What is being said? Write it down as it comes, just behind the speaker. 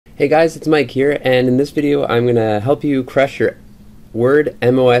Hey guys, it's Mike here, and in this video I'm going to help you crush your Word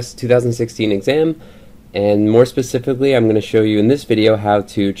MOS 2016 exam, and more specifically I'm going to show you in this video how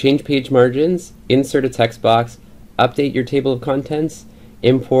to change page margins, insert a text box, update your table of contents,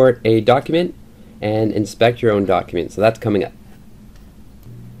 import a document, and inspect your own document. So that's coming up.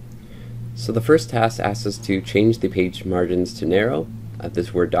 So the first task asks us to change the page margins to narrow of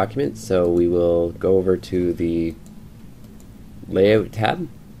this Word document, so we will go over to the Layout tab,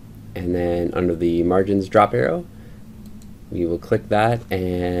 and then under the margins drop arrow we will click that,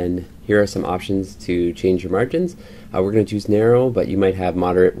 and here are some options to change your margins. We're going to choose narrow, but you might have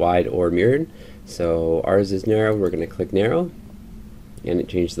moderate, wide, or mirrored. So ours is narrow. We're going to click narrow, and it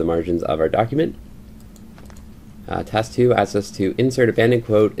changes the margins of our document. Task 2 asks us to insert a banded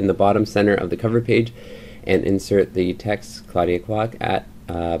quote in the bottom center of the cover page and insert the text Claudia Kwok at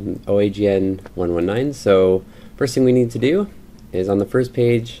OAGN 119. So first thing we need to do is on the first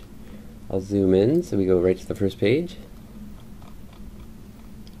page, I'll zoom in, so we go right to the first page,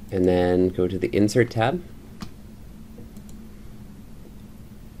 and then go to the Insert tab,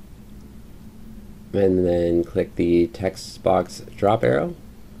 and then click the text box drop arrow,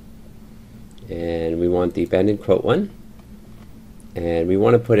 and we want the banded quote one, and we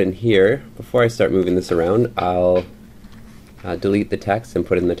want to put in here, before I start moving this around, I'll delete the text and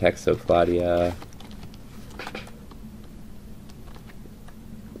put in the text, so Claudia,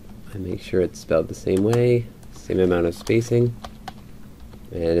 I make sure it's spelled the same way, same amount of spacing,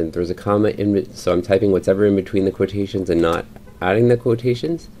 and there's a comma in, so I'm typing whatever in between the quotations and not adding the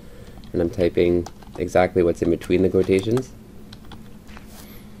quotations, and I'm typing exactly what's in between the quotations.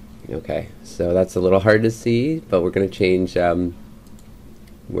 Okay, so that's a little hard to see, but we're going to change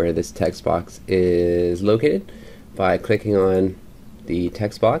where this text box is located by clicking on the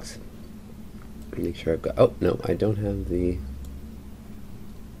text box. Make sure I've got, oh no, I don't have the,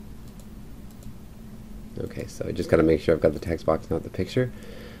 okay, so I just got to make sure I've got the text box, not the picture.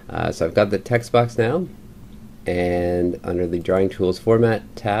 So I've got the text box now, and under the Drawing Tools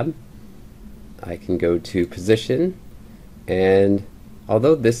Format tab, I can go to Position, and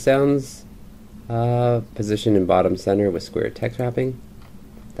although this sounds position in bottom center with square text wrapping,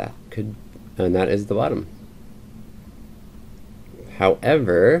 that could, and that is the bottom.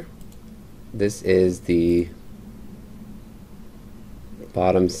 However, this is the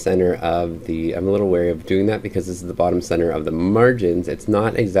bottom center of the, I'm a little wary of doing that because this is the bottom center of the margins. It's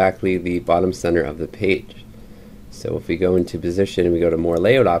not exactly the bottom center of the page. So if we go into position and we go to more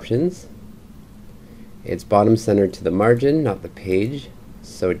layout options, it's bottom center to the margin, not the page.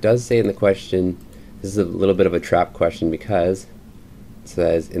 So it does say in the question, this is a little bit of a trap question because it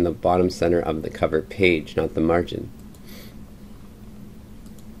says in the bottom center of the cover page, not the margin.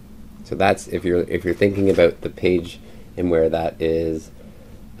 So that's if you're thinking about the page and where that is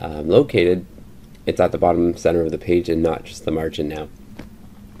located, it's at the bottom center of the page and not just the margin now.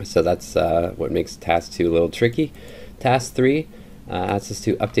 So that's what makes task 2 a little tricky. Task 3 asks us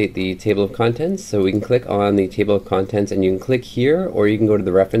to update the table of contents. So we can click on the table of contents, and you can click here, or you can go to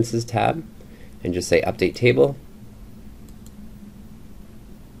the References tab and just say Update Table,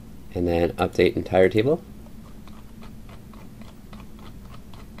 and then Update Entire Table.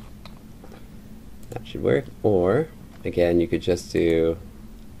 That should work. Or again, you could just do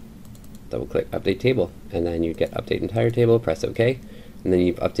double click Update Table, and then you get Update Entire Table, press OK, and then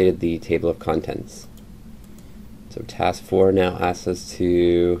you've updated the table of contents. So task 4 now asks us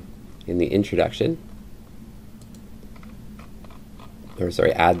to, in the introduction, or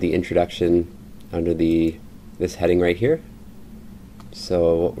sorry, add the introduction under this heading right here.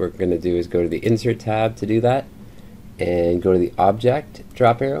 So what we're going to do is go to the Insert tab to do that, and go to the Object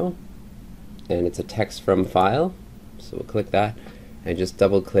drop arrow, and it's a text from file, so we'll click that and just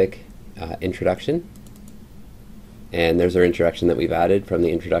double click Introduction, and there's our introduction that we've added from the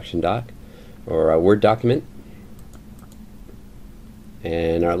introduction doc or a Word document.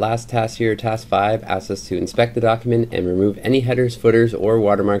 And our last task here, task 5, asks us to inspect the document and remove any headers, footers, or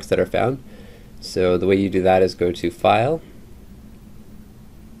watermarks that are found. So the way you do that is go to File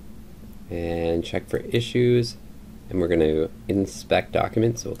and check for issues, and we're going to inspect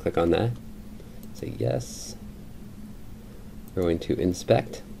documents, so we'll click on that, say yes. We're going to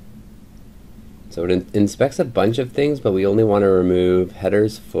inspect. So it inspects a bunch of things, but we only want to remove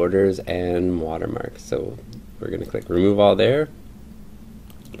headers, footers, and watermarks. So we're going to click remove all there,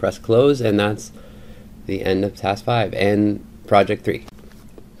 press close, and that's the end of task 5 and project 3.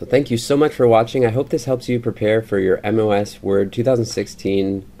 So thank you so much for watching. I hope this helps you prepare for your MOS Word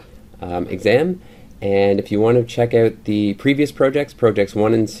 2016 exam. And if you want to check out the previous projects, projects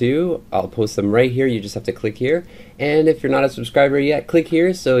 1 and 2, I'll post them right here. You just have to click here. And if you're not a subscriber yet, click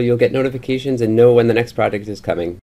here so you'll get notifications and know when the next project is coming.